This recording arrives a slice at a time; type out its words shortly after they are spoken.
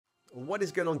What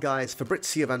is going on, guys?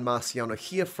 Fabrizio Vanmarciano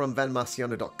here from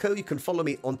vanmarciano.co. You can follow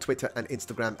me on Twitter and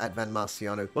Instagram at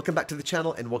vanmarciano. Welcome back to the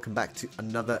channel and welcome back to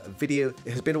another video.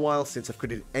 It has been a while since I've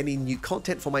created any new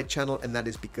content for my channel, and that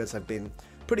is because I've been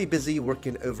pretty busy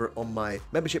working over on my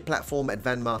membership platform at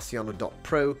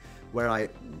vanmarciano.pro, where I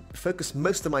focus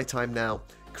most of my time now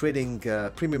creating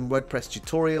premium WordPress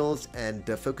tutorials and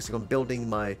focusing on building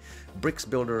my Bricks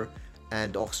Builder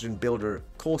and Oxygen Builder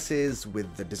courses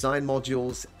with the design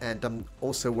modules, and I'm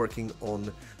also working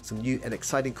on some new and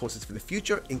exciting courses for the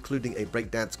future, including a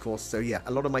breakdance course. So yeah,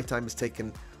 a lot of my time is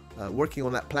taken working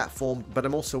on that platform, but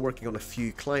I'm also working on a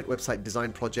few client website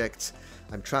design projects.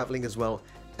 I'm traveling as well,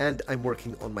 and I'm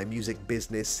working on my music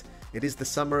business. It is the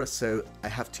summer, so I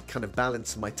have to kind of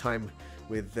balance my time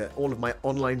with all of my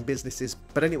online businesses.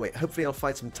 But anyway, hopefully I'll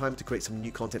find some time to create some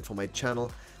new content for my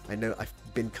channel. I know I've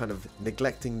been kind of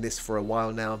neglecting this for a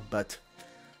while now, but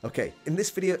okay. In this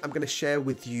video, I'm going to share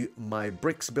with you my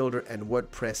Bricks Builder and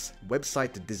WordPress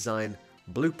website design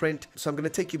blueprint. So I'm going to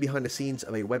take you behind the scenes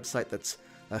of a website that's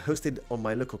hosted on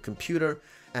my local computer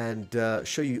and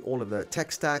show you all of the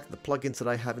tech stack, the plugins that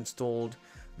I have installed,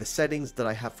 the settings that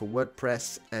I have for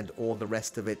WordPress, and all the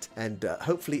rest of it, and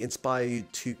hopefully inspire you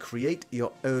to create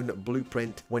your own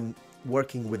blueprint when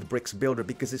working with Bricks Builder,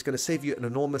 because it's going to save you an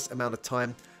enormous amount of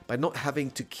time by not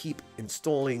having to keep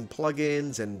installing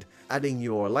plugins and adding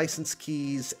your license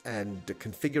keys and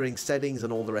configuring settings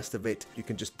and all the rest of it. You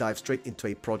can just dive straight into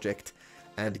a project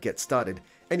and get started.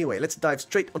 Anyway, let's dive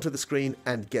straight onto the screen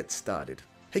and get started.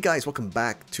 Hey guys, welcome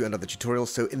back to another tutorial.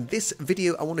 So in this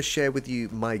video, I want to share with you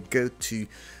my go-to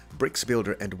Bricks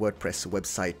Builder and WordPress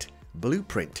website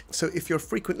blueprint. So if you're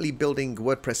frequently building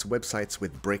WordPress websites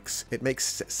with bricks, it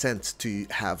makes sense to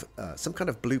have some kind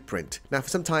of blueprint. Now, for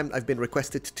some time, I've been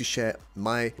requested to share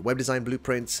my web design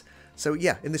blueprints. So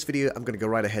yeah, in this video, I'm going to go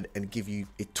right ahead and give you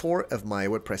a tour of my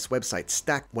WordPress website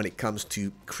stack when it comes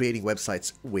to creating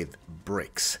websites with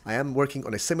bricks. I am working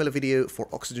on a similar video for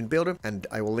Oxygen Builder, and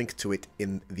I will link to it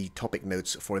in the topic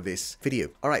notes for this video.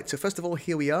 All right, so first of all,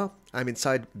 here we are. I'm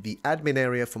inside the admin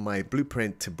area for my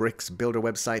Blueprint Bricks Builder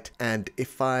website. And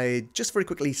if I just very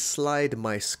quickly slide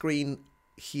my screen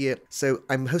here. So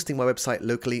I'm hosting my website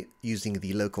locally using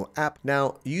the local app.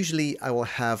 Now, usually I will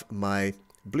have my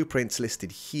blueprints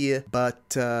listed here,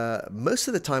 but most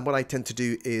of the time what I tend to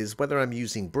do is, whether I'm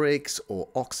using bricks or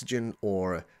oxygen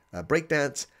or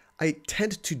breakdance, I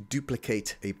tend to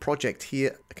duplicate a project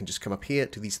here. I can just come up here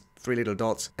to these three little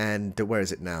dots, and where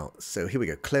is it now? So here we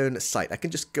go, clone site. I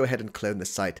can just go ahead and clone the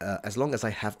site as long as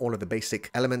I have all of the basic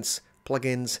elements,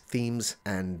 plugins, themes,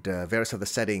 and various other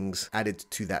settings added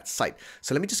to that site.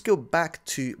 So let me just go back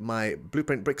to my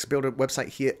Blueprint Bricks Builder website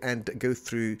here and go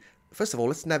through. First of all,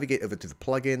 let's navigate over to the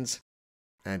plugins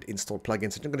and install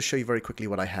plugins. And I'm going to show you very quickly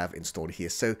what I have installed here.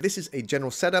 So this is a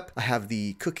general setup. I have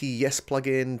the Cookie Yes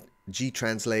plugin,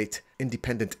 G-Translate,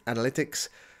 Independent Analytics,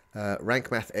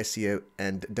 Rank Math SEO,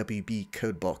 and WB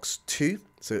Codebox 2.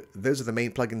 So those are the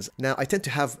main plugins. Now, I tend to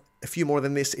have a few more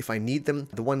than this if I need them.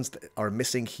 The ones that are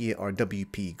missing here are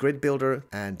WP Grid Builder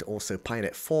and also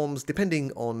Pioneer Forms,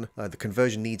 depending on the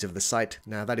conversion needs of the site.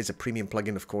 Now, that is a premium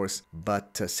plugin, of course,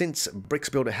 but since Bricks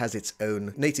Builder has its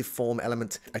own native form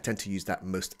element, I tend to use that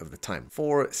most of the time.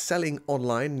 For selling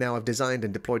online, now I've designed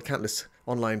and deployed countless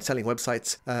online selling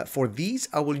websites. For these,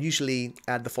 I will usually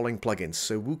add the following plugins.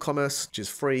 So WooCommerce, which is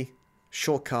free,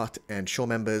 Shortcut and Shore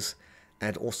Members,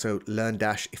 and also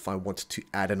LearnDash if I want to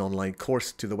add an online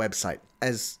course to the website.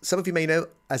 As some of you may know,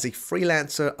 as a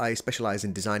freelancer, I specialize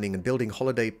in designing and building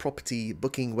holiday property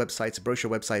booking websites, brochure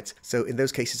websites. So in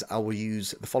those cases, I will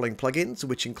use the following plugins,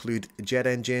 which include Jet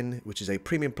Engine, which is a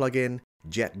premium plugin,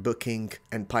 Jet Booking,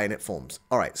 and Pioneer Forms.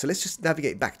 All right, so let's just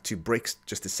navigate back to Bricks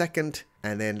just a second,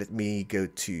 and then let me go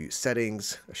to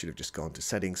settings. I should have just gone to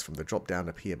settings from the drop down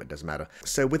up here, but it doesn't matter.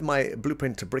 So with my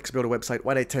Blueprint Bricks Builder website,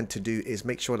 what I tend to do is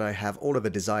make sure that I have all of the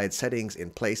desired settings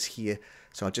in place here.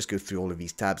 So I'll just go through all of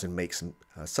these tabs and make some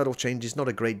subtle changes, not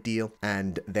a great deal.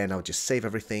 And then I'll just save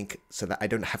everything so that I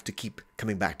don't have to keep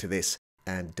coming back to this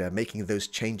and making those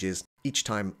changes each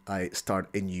time I start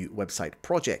a new website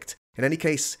project. In any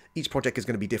case, each project is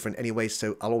going to be different anyway,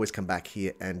 so I'll always come back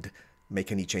here and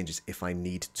make any changes if I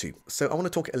need to. So I want to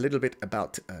talk a little bit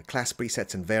about class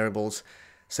presets and variables.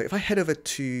 So if I head over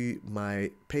to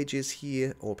my pages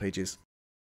here, all pages,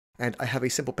 and I have a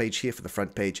simple page here for the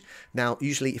front page. Now,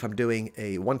 usually if I'm doing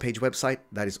a one-page website,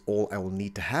 that is all I will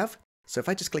need to have. So if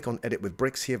I just click on Edit with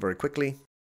Bricks here very quickly,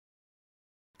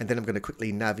 and then I'm going to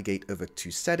quickly navigate over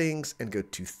to Settings and go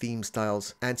to Theme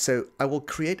Styles. And so I will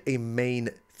create a main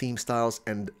theme styles,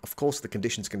 and of course the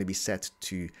condition is going to be set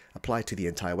to apply to the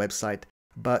entire website.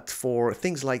 But for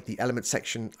things like the element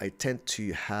section, I tend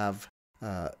to have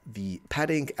the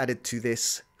padding added to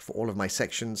this for all of my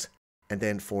sections. And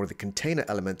then for the container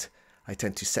element, I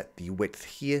tend to set the width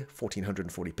here,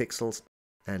 1440 pixels.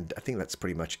 And I think that's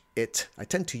pretty much it. I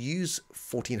tend to use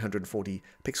 1440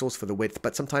 pixels for the width,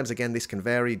 but sometimes, again, this can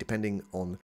vary depending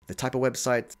on the type of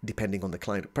website, depending on the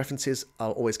client preferences.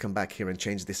 I'll always come back here and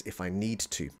change this if I need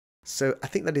to. So I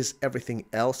think that is everything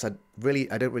else. I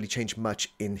don't really change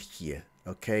much in here,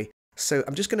 okay? So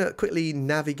I'm just going to quickly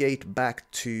navigate back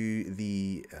to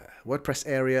the WordPress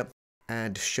area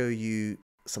and show you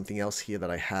something else here that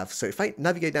I have. So if I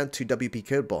navigate down to WP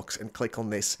Codebox and click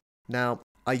on this, now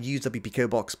I use WP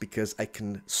Codebox because I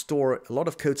can store a lot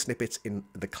of code snippets in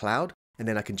the cloud, and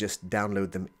then I can just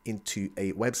download them into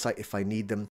a website if I need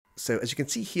them. So as you can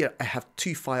see here, I have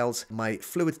two files, my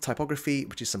fluid typography,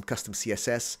 which is some custom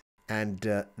CSS,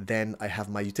 and then I have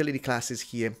my utility classes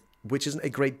here, which isn't a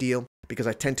great deal because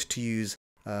I tend to use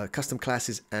custom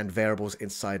classes and variables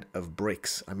inside of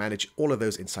bricks. I manage all of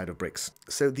those inside of bricks.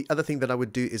 So the other thing that I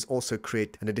would do is also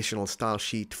create an additional style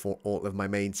sheet for all of my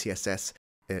main CSS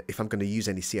if I'm going to use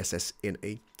any CSS in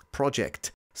a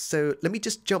project. So let me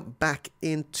just jump back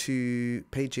into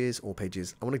pages. I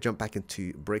want to jump back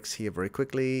into bricks here very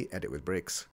quickly, edit with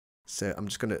bricks. So I'm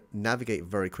just going to navigate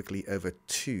very quickly over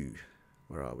to,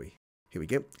 where are we? Here we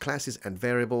go, classes and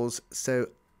variables. So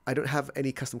I don't have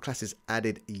any custom classes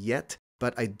added yet,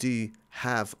 but I do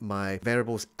have my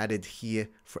variables added here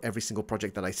for every single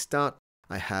project that I start.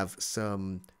 I have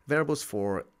some variables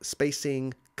for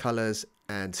spacing, colors,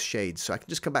 and shades. So I can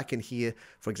just come back in here.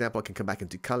 For example, I can come back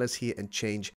into colors here and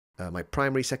change my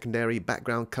primary, secondary,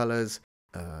 background colors,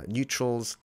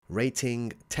 neutrals,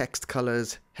 rating, text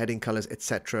colors, heading colors,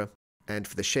 etc. And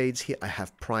for the shades here, I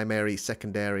have primary,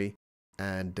 secondary,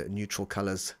 and neutral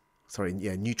colors.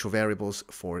 Neutral variables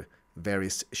for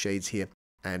various shades here.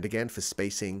 And again, for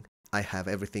spacing, I have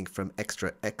everything from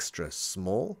extra, extra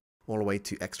small all the way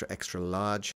to extra, extra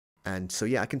large. And so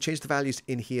yeah, I can change the values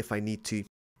in here if I need to.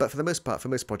 But for the most part, for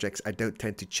most projects, I don't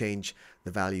tend to change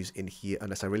the values in here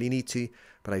unless I really need to,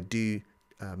 but I do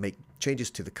make changes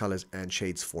to the colors and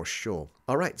shades for sure.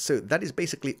 All right, so that is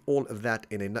basically all of that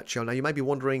in a nutshell. Now you might be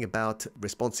wondering about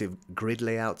responsive grid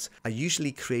layouts. I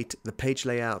usually create the page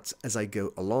layouts as I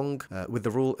go along with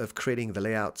the rule of creating the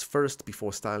layouts first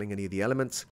before styling any of the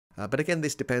elements. But again,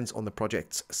 this depends on the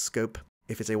project's scope.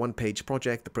 If it's a one-page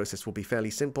project, the process will be fairly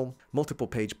simple. Multiple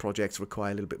page projects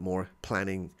require a little bit more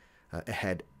planning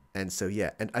ahead. And so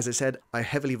yeah, and as I said, I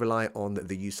heavily rely on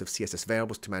the use of CSS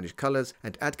variables to manage colors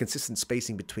and add consistent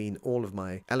spacing between all of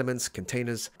my elements,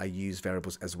 containers. I use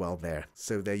variables as well there.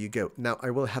 So there you go. Now I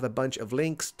will have a bunch of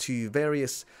links to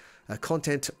various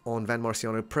content on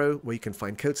vanmarciano Pro, where you can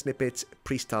find code snippets,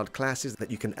 pre-styled classes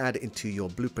that you can add into your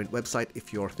Blueprint website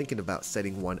if you're thinking about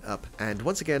setting one up. And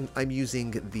once again, I'm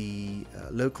using the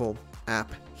local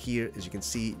app here. As you can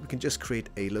see, we can just create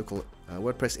a local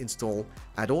WordPress install,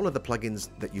 add all of the plugins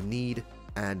that you need,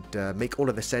 and make all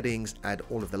of the settings, add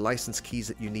all of the license keys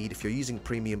that you need if you're using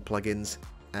premium plugins.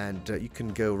 And you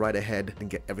can go right ahead and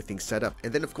get everything set up.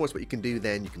 And then of course what you can do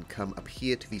then, you can come up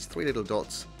here to these three little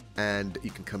dots, and you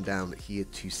can come down here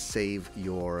to save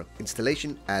your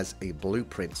installation as a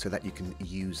blueprint so that you can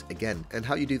use again. And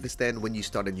how you do this then, when you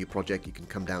start a new project, you can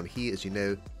come down here, as you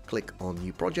know, click on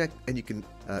new project, and you can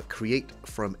create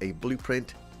from a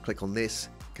blueprint. Click on this,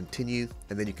 continue,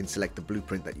 and then you can select the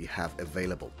blueprint that you have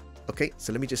available. Okay,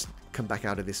 so let me just come back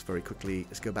out of this very quickly.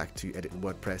 Let's go back to edit in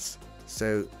WordPress.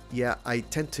 So yeah, I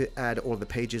tend to add all the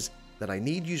pages that I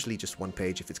need, usually just one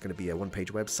page if it's going to be a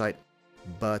one-page website.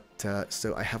 But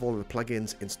so I have all of the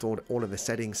plugins installed, all of the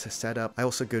settings set up. I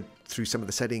also go through some of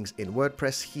the settings in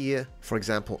WordPress here. For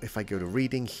example, if I go to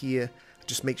reading here,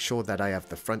 just make sure that I have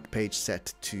the front page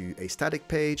set to a static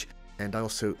page. And I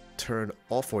also turn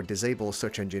off or disable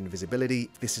search engine visibility.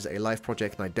 This is a live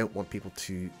project and I don't want people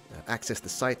to access the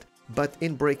site. But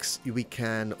in bricks, we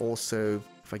can also,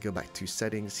 if I go back to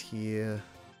settings here,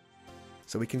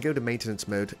 so we can go to maintenance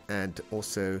mode and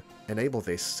also enable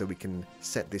this, so we can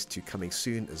set this to coming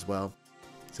soon as well.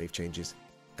 Save changes.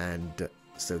 And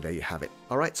so there you have it.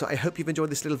 All right, so I hope you've enjoyed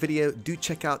this little video. Do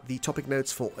check out the topic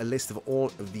notes for a list of all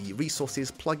of the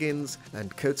resources, plugins,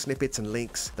 and code snippets and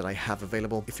links that I have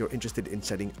available if you're interested in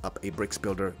setting up a Bricks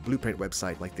Builder Blueprint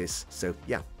website like this. So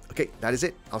yeah, okay, that is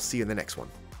it. I'll see you in the next one.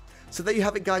 So there you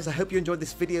have it, guys. I hope you enjoyed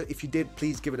this video. If you did,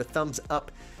 please give it a thumbs up.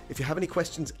 If you have any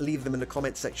questions, leave them in the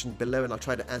comment section below and I'll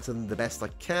try to answer them the best I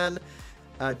can.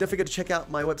 Don't forget to check out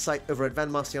my website over at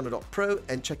vanmarciano.pro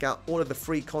and check out all of the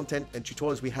free content and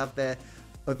tutorials we have there.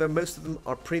 Although most of them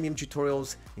are premium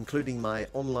tutorials, including my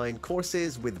online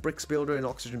courses with Bricks Builder and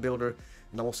Oxygen Builder,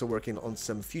 and I'm also working on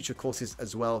some future courses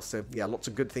as well. So yeah, lots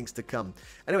of good things to come.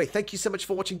 Anyway, thank you so much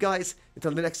for watching, guys.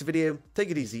 Until the next video, take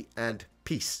it easy and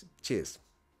peace. Cheers.